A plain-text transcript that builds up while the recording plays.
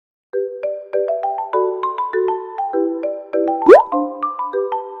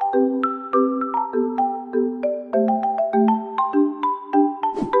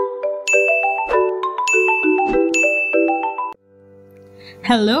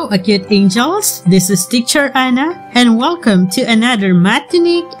Hello, Acute Angels. This is Teacher Anna, and welcome to another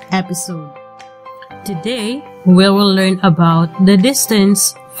Matinic episode. Today, we will learn about the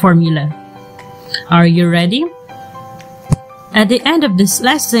distance formula. Are you ready? At the end of this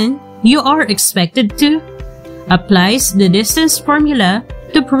lesson, you are expected to apply the distance formula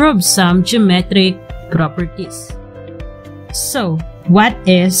to prove some geometric properties. So, what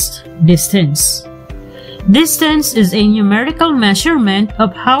is distance? Distance is a numerical measurement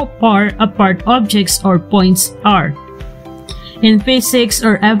of how far apart objects or points are. In physics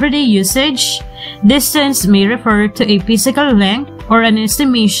or everyday usage, distance may refer to a physical length or an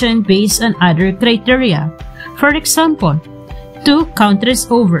estimation based on other criteria. For example, 2 countries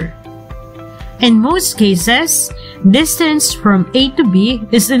over. In most cases, distance from A to B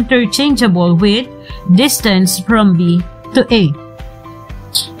is interchangeable with distance from B to A.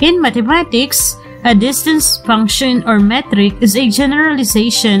 In mathematics, a distance function or metric is a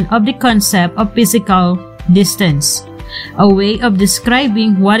generalization of the concept of physical distance, a way of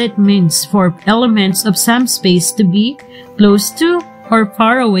describing what it means for elements of some space to be close to or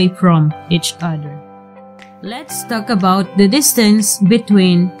far away from each other. Let's talk about the distance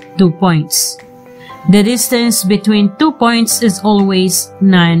between 2 points. The distance between 2 points is always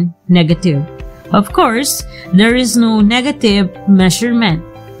non-negative. Of course, there is no negative measurement.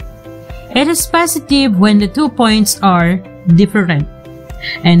 It is positive when the 2 points are different,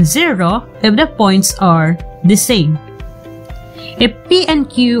 and 0 if the points are the same. If P and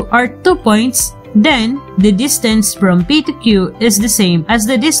Q are 2 points, then the distance from P to Q is the same as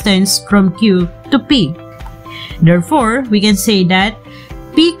the distance from Q to P. Therefore, we can say that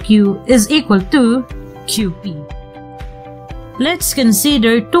PQ is equal to QP. Let's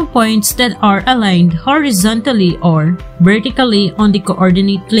consider 2 points that are aligned horizontally or vertically on the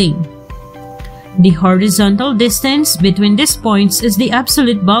coordinate plane. The horizontal distance between these points is the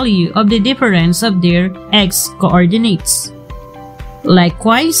absolute value of the difference of their x coordinates.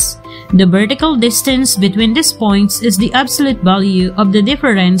 Likewise, the vertical distance between these points is the absolute value of the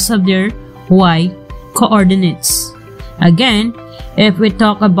difference of their y coordinates. Again, if we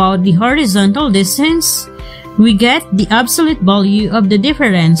talk about the horizontal distance, we get the absolute value of the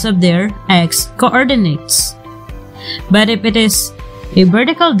difference of their x coordinates. But if it is a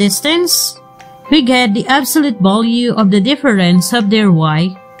vertical distance, we get the absolute value of the difference of their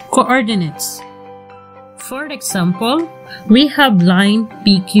y coordinates. For example, we have line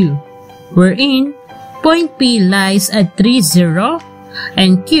PQ, wherein point P lies at 3, 0,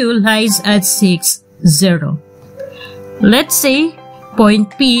 and Q lies at 6, 0. Let's say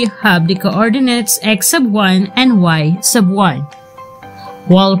point P have the coordinates x sub 1 and y sub 1,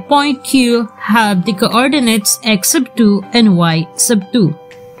 while point Q have the coordinates x sub 2 and y sub 2.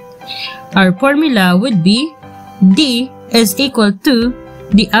 Our formula would be D is equal to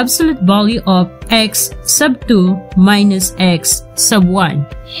the absolute value of x sub 2 minus x sub 1,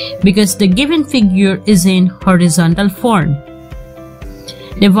 because the given figure is in horizontal form.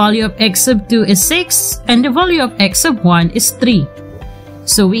 The value of x sub 2 is 6 and the value of x sub 1 is 3.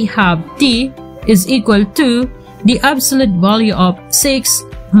 So we have D is equal to the absolute value of 6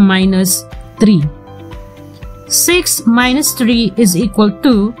 minus 3. 6 minus 3 is equal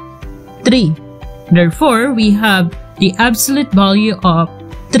to 3. Therefore, we have the absolute value of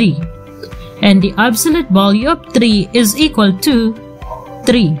 3. And the absolute value of 3 is equal to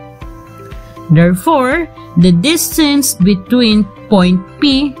 3. Therefore, the distance between point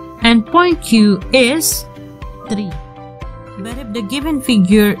P and point Q is 3. But if the given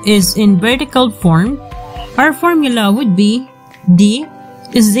figure is in vertical form, our formula would be D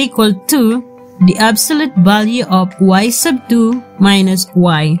is equal to the absolute value of y sub 2 minus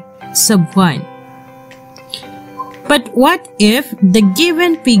y sub 1. But what if the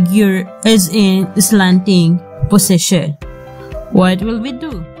given figure is in slanting position? What will we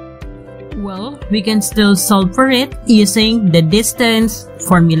do? Well, we can still solve for it using the distance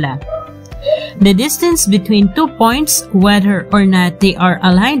formula. The distance between 2 points, whether or not they are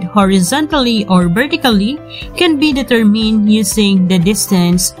aligned horizontally or vertically, can be determined using the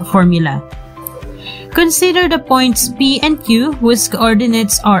distance formula. Consider the points P and Q whose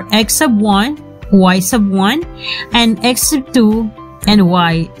coordinates are x sub 1, y sub 1, and x sub 2 and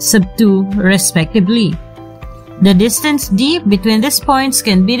y sub 2 respectively. The distance D between these points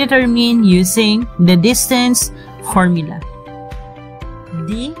can be determined using the distance formula.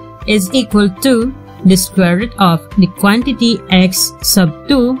 D is equal to the square root of the quantity x sub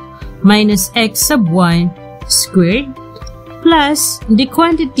 2 minus x sub 1 squared plus the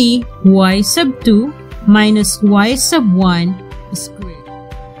quantity y sub 2 minus y sub 1 squared.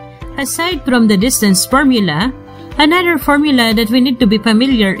 Aside from the distance formula, Another formula that we need to be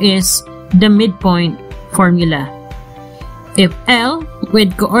familiar is the midpoint formula. If L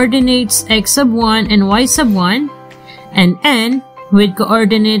with coordinates x sub 1 and y sub 1 and N with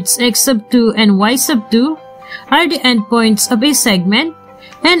coordinates x sub 2 and y sub 2 are the endpoints of a segment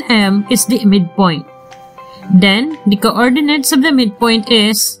and M is the midpoint, then the coordinates of the midpoint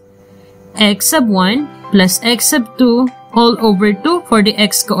is x sub 1 plus x sub 2 all over 2 for the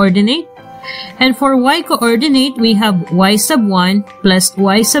x coordinate, and for y coordinate we have y sub 1 plus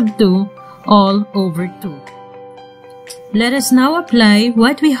y sub 2 all over 2. Let us now apply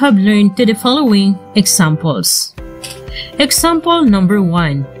what we have learned to the following examples. Example number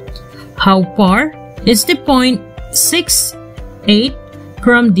 1. How far is the point 6, 8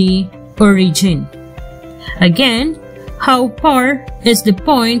 from the origin? Again, how far is the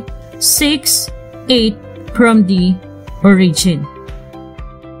point 6, 8 from the origin?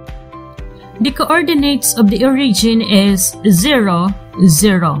 The coordinates of the origin is 0,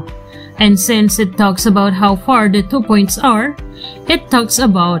 0. And since it talks about how far the 2 points are, it talks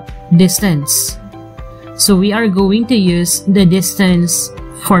about distance. So we are going to use the distance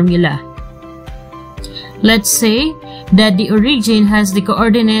formula. Let's say that the origin has the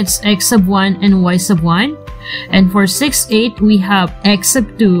coordinates x sub 1 and y sub 1. And for 6, 8, we have x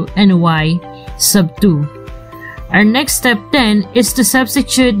sub 2 and y sub 2. Our next step then is to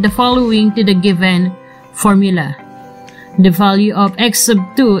substitute the following to the given formula. The value of x sub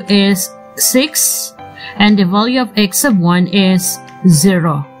 2 is 6 and the value of x sub 1 is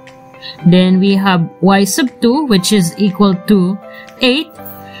 0. Then we have y sub 2 which is equal to 8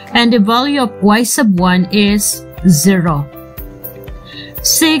 and the value of y sub 1 is 0.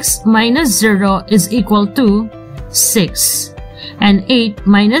 6 minus 0 is equal to 6 and 8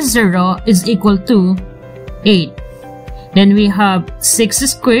 minus 0 is equal to 8. Then we have 6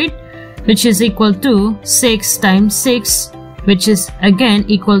 squared which is equal to 6 times 6 which is again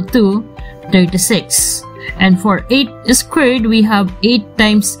equal to 36. And for 8 squared we have 8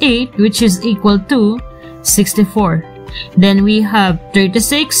 times 8 which is equal to 64. Then we have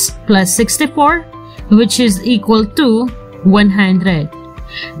 36 plus 64 which is equal to 100.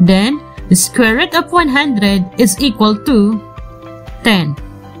 Then the square root of 100 is equal to 10.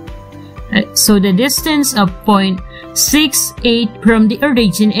 So the distance of point 6,8 from the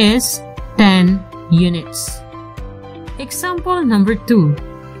origin is 10 units. Example number 2.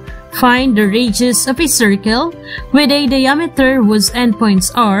 Find the radius of a circle with a diameter whose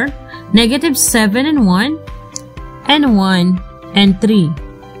endpoints are -7 and 1 and 1 and 3.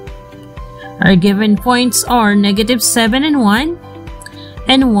 Our given points are -7 and 1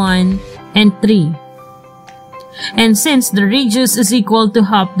 and 1 and 3. And since the radius is equal to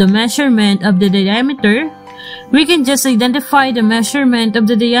half the measurement of the diameter, we can just identify the measurement of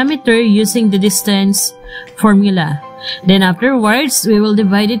the diameter using the distance formula. Then afterwards, we will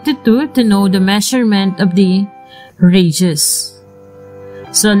divide it to 2 to know the measurement of the radius.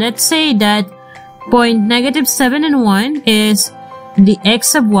 So let's say that point -7 and 1 is the x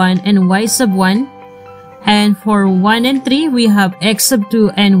sub 1 and y sub 1. And for 1 and 3, we have x sub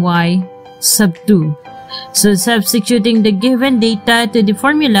 2 and y sub 2. So substituting the given data to the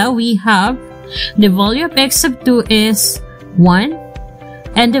formula, we have the value of x sub 2 is 1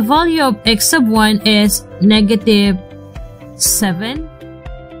 and the value of x sub 1 is -7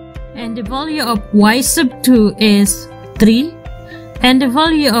 and the value of y sub 2 is 3 and the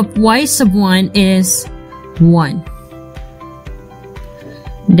value of y sub 1 is 1.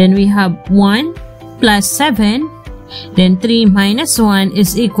 Then we have 1 plus 7, then 3 minus 1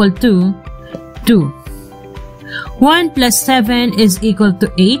 is equal to 2. 1 plus 7 is equal to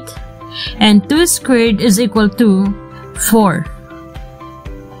 8 and 2 squared is equal to 4.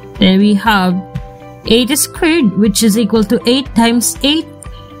 Then we have 8 squared which is equal to 8 times 8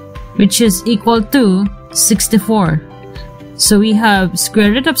 which is equal to 64. So we have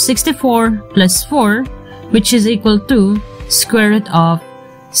square root of 64 plus 4 which is equal to square root of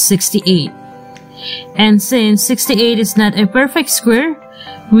 68. And since 68 is not a perfect square,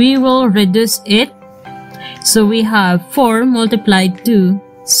 we will reduce it. So we have 4 multiplied to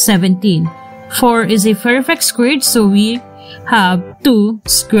 17. 4 is a perfect square, so we have 2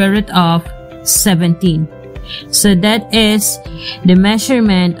 square root of 17. So that is the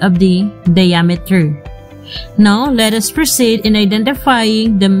measurement of the diameter. Now let us proceed in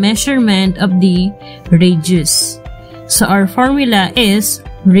identifying the measurement of the radius. So our formula is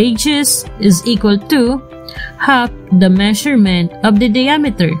radius is equal to half the measurement of the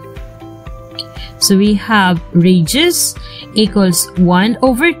diameter. So we have radius equals 1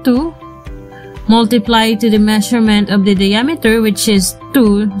 over 2 multiplied to the measurement of the diameter which is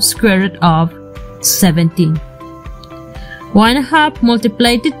 2 square root of 17. 1/2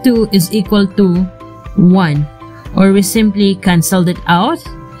 multiplied to 2 is equal to 1. Or we simply cancelled it out.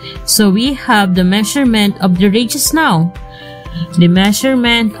 So we have the measurement of the radius now. The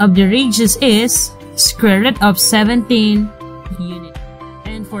measurement of the radius is square root of 17 units.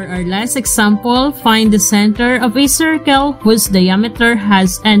 And for our last example, find the center of a circle whose diameter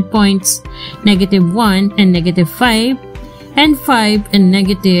has endpoints -1 and -5, and 5 and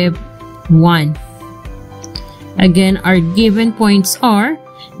 -1. Again, our given points are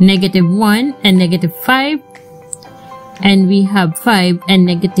 -1 and -5, and we have 5 and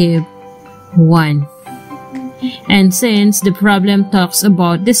 -1. And since the problem talks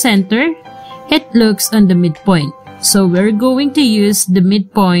about the center, it looks on the midpoint. So we're going to use the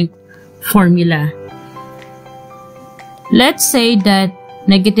midpoint formula. Let's say that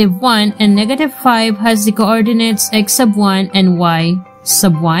 -1 and -5 has the coordinates x sub 1 and y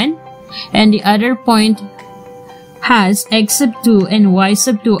sub 1, and the other point has x sub 2 and y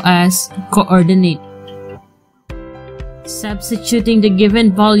sub 2 as coordinate. Substituting the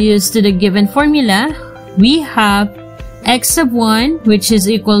given values to the given formula, we have x sub 1, which is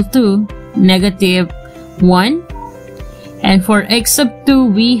equal to -1, and for x sub 2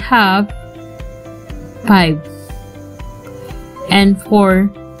 we have 5, and for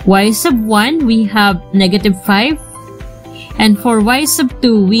y sub 1 we have -5, and for y sub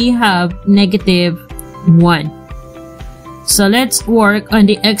 2 we have -1. So let's work on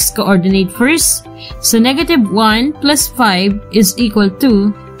the x coordinate first. So -1 plus 5 is equal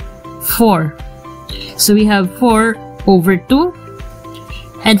to 4. So we have 4 over 2.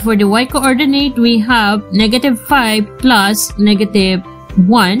 And for the y coordinate, we have -5 plus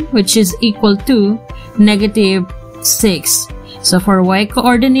 -1, which is equal to -6. So for y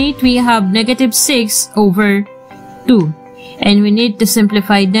coordinate, we have -6 over 2. And we need to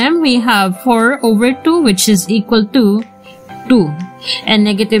simplify them. We have 4 over 2, which is equal to 2. And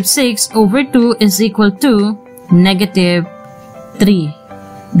 -6 over 2 is equal to -3.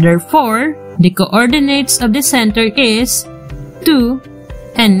 Therefore, the coordinates of the center is 2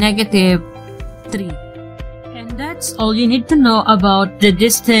 and -3. And that's all you need to know about the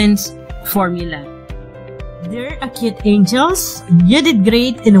distance formula. Dear Acute Angels, you did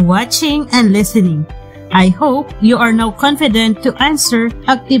great in watching and listening. I hope you are now confident to answer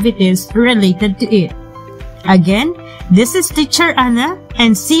activities related to it. Again, this is Teacher Anna,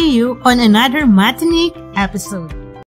 and see you on another Matinic episode.